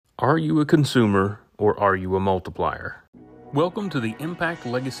Are you a consumer or are you a multiplier? Welcome to the Impact,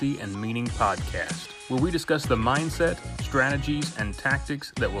 Legacy, and Meaning podcast, where we discuss the mindset, strategies, and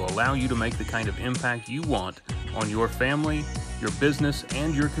tactics that will allow you to make the kind of impact you want on your family, your business,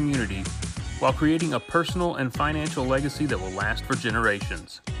 and your community, while creating a personal and financial legacy that will last for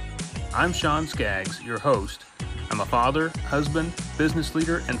generations. I'm Sean Skaggs, your host. I'm a father, husband, business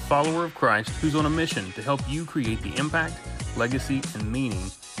leader, and follower of Christ who's on a mission to help you create the impact, legacy, and meaning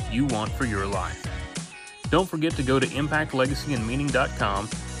you want for your life. Don't forget to go to impactlegacyandmeaning.com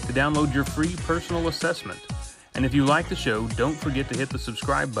to download your free personal assessment. And if you like the show, don't forget to hit the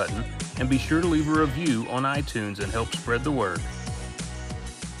subscribe button and be sure to leave a review on iTunes and help spread the word.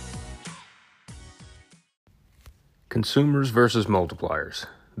 Consumers versus multipliers.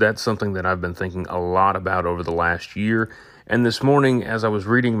 That's something that I've been thinking a lot about over the last year. And this morning, as I was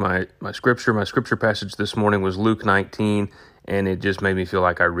reading my scripture passage this morning was Luke 19, and it just made me feel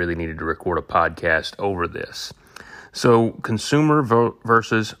like I really needed to record a podcast over this. So, consumer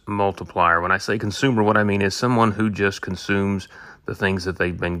versus multiplier. When I say consumer, what I mean is someone who just consumes the things that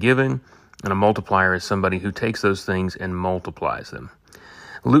they've been given, and a multiplier is somebody who takes those things and multiplies them.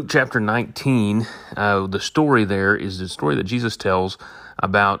 Luke chapter 19, the story there is the story that Jesus tells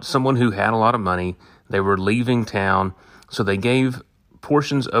about someone who had a lot of money. They were leaving town, so they gave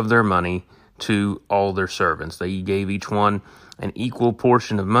portions of their money to all their servants. They gave each one an equal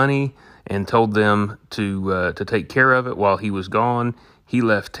portion of money and told them to take care of it while he was gone. He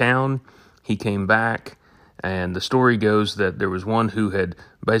left town. He came back, and the story goes that there was one who had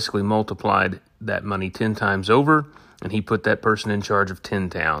basically multiplied that money 10 times over, and he put that person in charge of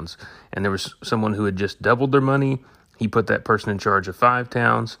 10 towns. And there was someone who had just doubled their money. He put that person in charge of 5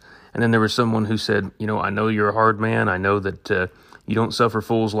 towns. And then there was someone who said, I know you're a hard man. I know that you don't suffer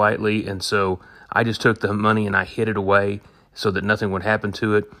fools lightly. And so I just took the money and I hid it away so that nothing would happen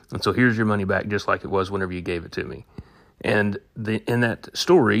to it. And so here's your money back just like it was whenever you gave it to me. And in that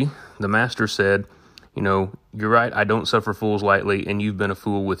story, the master said, you're right. I don't suffer fools lightly, and you've been a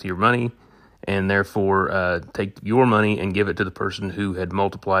fool with your money. And therefore, take your money and give it to the person who had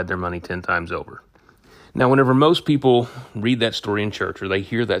multiplied their money 10 times over. Now, whenever most people read that story in church or they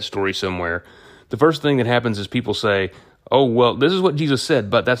hear that story somewhere, the first thing that happens is people say, oh, well, this is what Jesus said,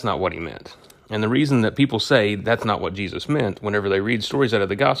 but that's not what he meant. And the reason that people say that's not what Jesus meant whenever they read stories out of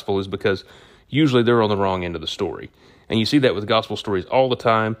the gospel is because usually they're on the wrong end of the story. And you see that with gospel stories all the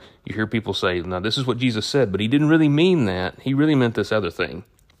time. You hear people say, now, this is what Jesus said, but he didn't really mean that. He really meant this other thing.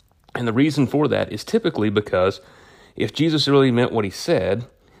 And the reason for that is typically because if Jesus really meant what he said,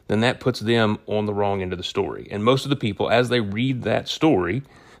 then that puts them on the wrong end of the story. And most of the people, as they read that story,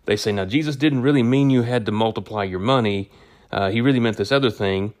 they say, now, Jesus didn't really mean you had to multiply your money. He really meant this other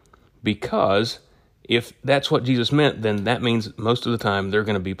thing, because if that's what Jesus meant, then that means most of the time they're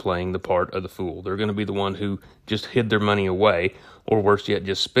going to be playing the part of the fool. They're going to be the one who just hid their money away, or worse yet,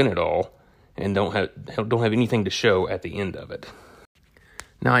 just spent it all and don't have anything to show at the end of it.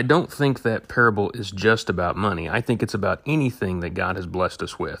 Now, I don't think that parable is just about money. I think it's about anything that God has blessed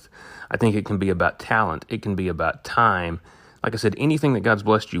us with. I think it can be about talent. It can be about time. Like I said, anything that God's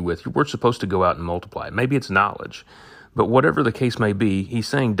blessed you with, we're supposed to go out and multiply it. Maybe it's knowledge. But whatever the case may be, he's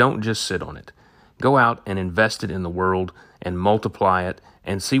saying don't just sit on it. Go out and invest it in the world and multiply it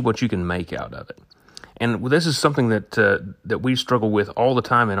and see what you can make out of it. And this is something that we struggle with all the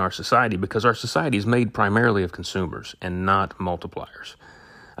time in our society, because our society is made primarily of consumers and not multipliers.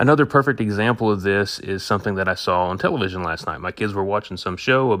 Another perfect example of this is something that I saw on television last night. My kids were watching some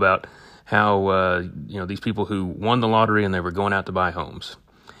show about how, these people who won the lottery and they were going out to buy homes.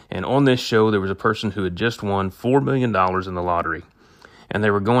 And on this show, there was a person who had just won $4 million in the lottery. And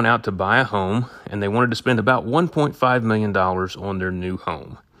they were going out to buy a home, and they wanted to spend about $1.5 million on their new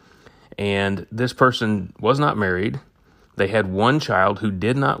home. And this person was not married. They had one child who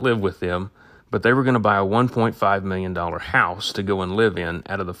did not live with them, but they were going to buy a $1.5 million house to go and live in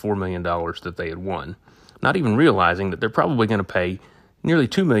out of the $4 million that they had won, not even realizing that they're probably going to pay nearly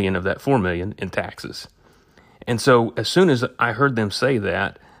 $2 million of that $4 million in taxes. And so as soon as I heard them say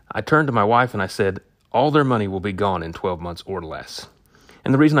that, I turned to my wife and I said, all their money will be gone in 12 months or less.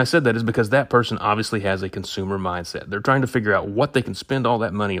 And the reason I said that is because that person obviously has a consumer mindset. They're trying to figure out what they can spend all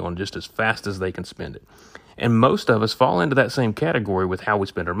that money on just as fast as they can spend it. And most of us fall into that same category with how we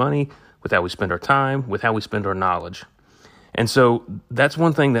spend our money, with how we spend our time, with how we spend our knowledge. And so that's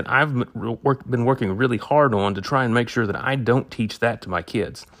one thing that I've been working really hard on to try and make sure that I don't teach that to my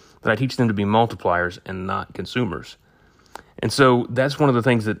kids, that I teach them to be multipliers and not consumers. And so that's one of the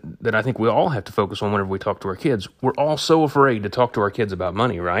things that I think we all have to focus on whenever we talk to our kids. We're all so afraid to talk to our kids about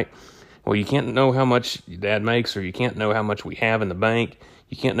money, right? Well, you can't know how much dad makes, or you can't know how much we have in the bank.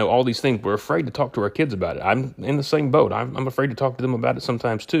 You can't know all these things. We're afraid to talk to our kids about it. I'm in the same boat. I'm afraid to talk to them about it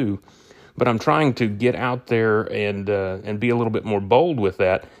sometimes too. But I'm trying to get out there and be a little bit more bold with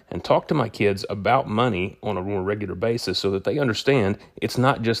that and talk to my kids about money on a more regular basis so that they understand it's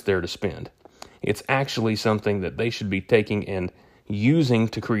not just there to spend. It's actually something that they should be taking and using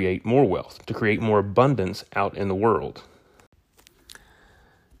to create more wealth, to create more abundance out in the world.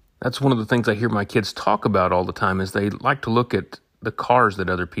 That's one of the things I hear my kids talk about all the time is they like to look at the cars that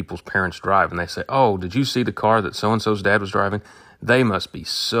other people's parents drive, and they say, oh, did you see the car that so-and-so's dad was driving? They must be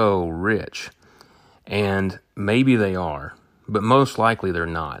so rich. And maybe they are, but most likely they're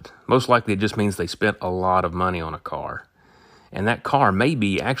not. Most likely it just means they spent a lot of money on a car. And that car may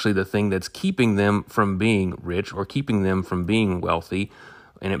be actually the thing that's keeping them from being rich or keeping them from being wealthy.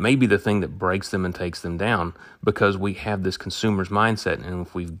 And it may be the thing that breaks them and takes them down because we have this consumer's mindset. And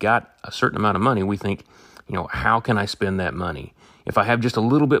if we've got a certain amount of money, we think, how can I spend that money? If I have just a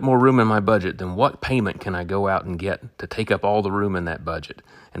little bit more room in my budget, then what payment can I go out and get to take up all the room in that budget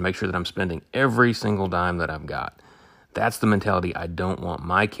and make sure that I'm spending every single dime that I've got? That's the mentality I don't want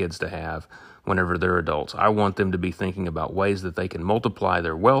my kids to have whenever they're adults. I want them to be thinking about ways that they can multiply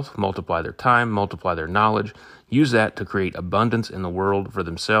their wealth, multiply their time, multiply their knowledge, use that to create abundance in the world for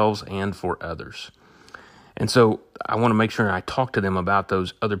themselves and for others. And so I want to make sure I talk to them about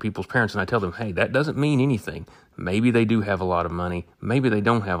those other people's parents, and I tell them, hey, that doesn't mean anything. Maybe they do have a lot of money. Maybe they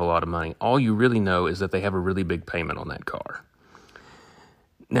don't have a lot of money. All you really know is that they have a really big payment on that car.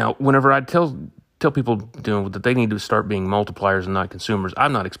 Now, whenever I tell people that they need to start being multipliers and not consumers,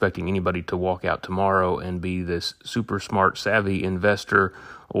 I'm not expecting anybody to walk out tomorrow and be this super smart, savvy investor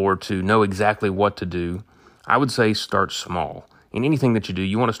or to know exactly what to do. I would say start small. In anything that you do,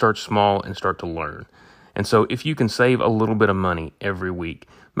 you want to start small and start to learn. And so if you can save a little bit of money every week,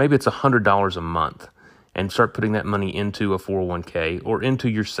 maybe it's $100 a month, and start putting that money into a 401k or into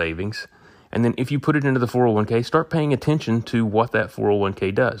your savings. And then if you put it into the 401k, start paying attention to what that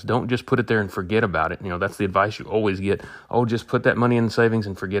 401k does. Don't just put it there and forget about it. That's the advice you always get. Oh, just put that money in the savings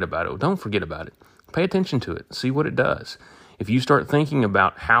and forget about it. Well, don't forget about it. Pay attention to it. See what it does. If you start thinking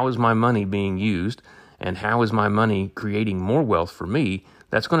about how is my money being used and how is my money creating more wealth for me,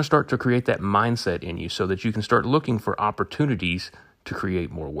 that's going to start to create that mindset in you so that you can start looking for opportunities to create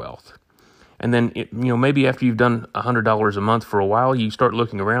more wealth. And then, maybe after you've done $100 a month for a while, you start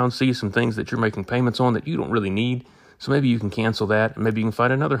looking around, see some things that you're making payments on that you don't really need. So maybe you can cancel that, and maybe you can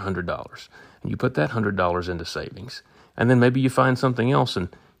find another $100, and you put that $100 into savings. And then maybe you find something else, and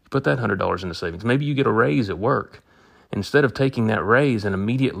you put that $100 into savings. Maybe you get a raise at work. Instead of taking that raise and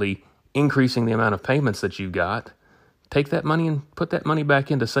immediately increasing the amount of payments that you've got, take that money and put that money back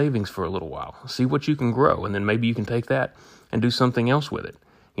into savings for a little while. See what you can grow, and then maybe you can take that and do something else with it.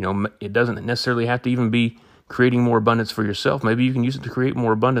 It doesn't necessarily have to even be creating more abundance for yourself. Maybe you can use it to create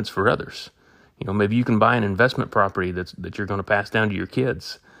more abundance for others. Maybe you can buy an investment property that you're going to pass down to your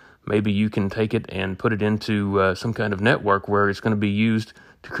kids. Maybe you can take it and put it into some kind of network where it's going to be used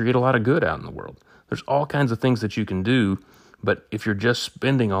to create a lot of good out in the world. There's all kinds of things that you can do, but if you're just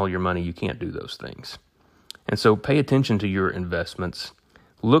spending all your money, you can't do those things. And so pay attention to your investments.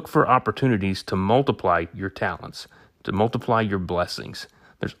 Look for opportunities to multiply your talents, to multiply your blessings.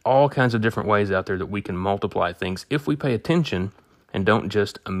 There's all kinds of different ways out there that we can multiply things if we pay attention and don't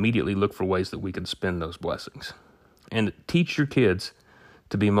just immediately look for ways that we can spend those blessings. And teach your kids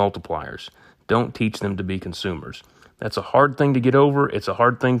to be multipliers. Don't teach them to be consumers. That's a hard thing to get over. It's a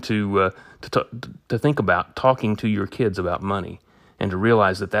hard thing to think about, talking to your kids about money, and to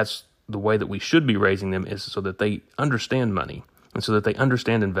realize that that's the way that we should be raising them, is so that they understand money and so that they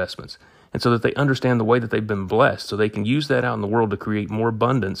understand investments. And so that they understand the way that they've been blessed, so they can use that out in the world to create more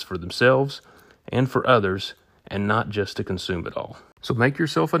abundance for themselves and for others, and not just to consume it all. So make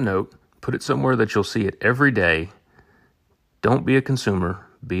yourself a note, put it somewhere that you'll see it every day. Don't be a consumer,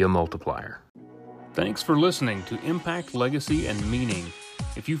 be a multiplier. Thanks for listening to Impact, Legacy, and Meaning.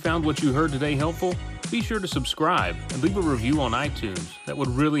 If you found what you heard today helpful, be sure to subscribe and leave a review on iTunes. That would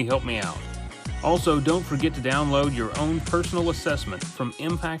really help me out. Also, don't forget to download your own personal assessment from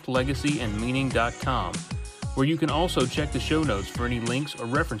impactlegacyandmeaning.com, where you can also check the show notes for any links or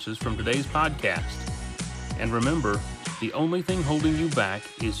references from today's podcast. And remember, the only thing holding you back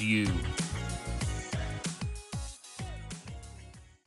is you.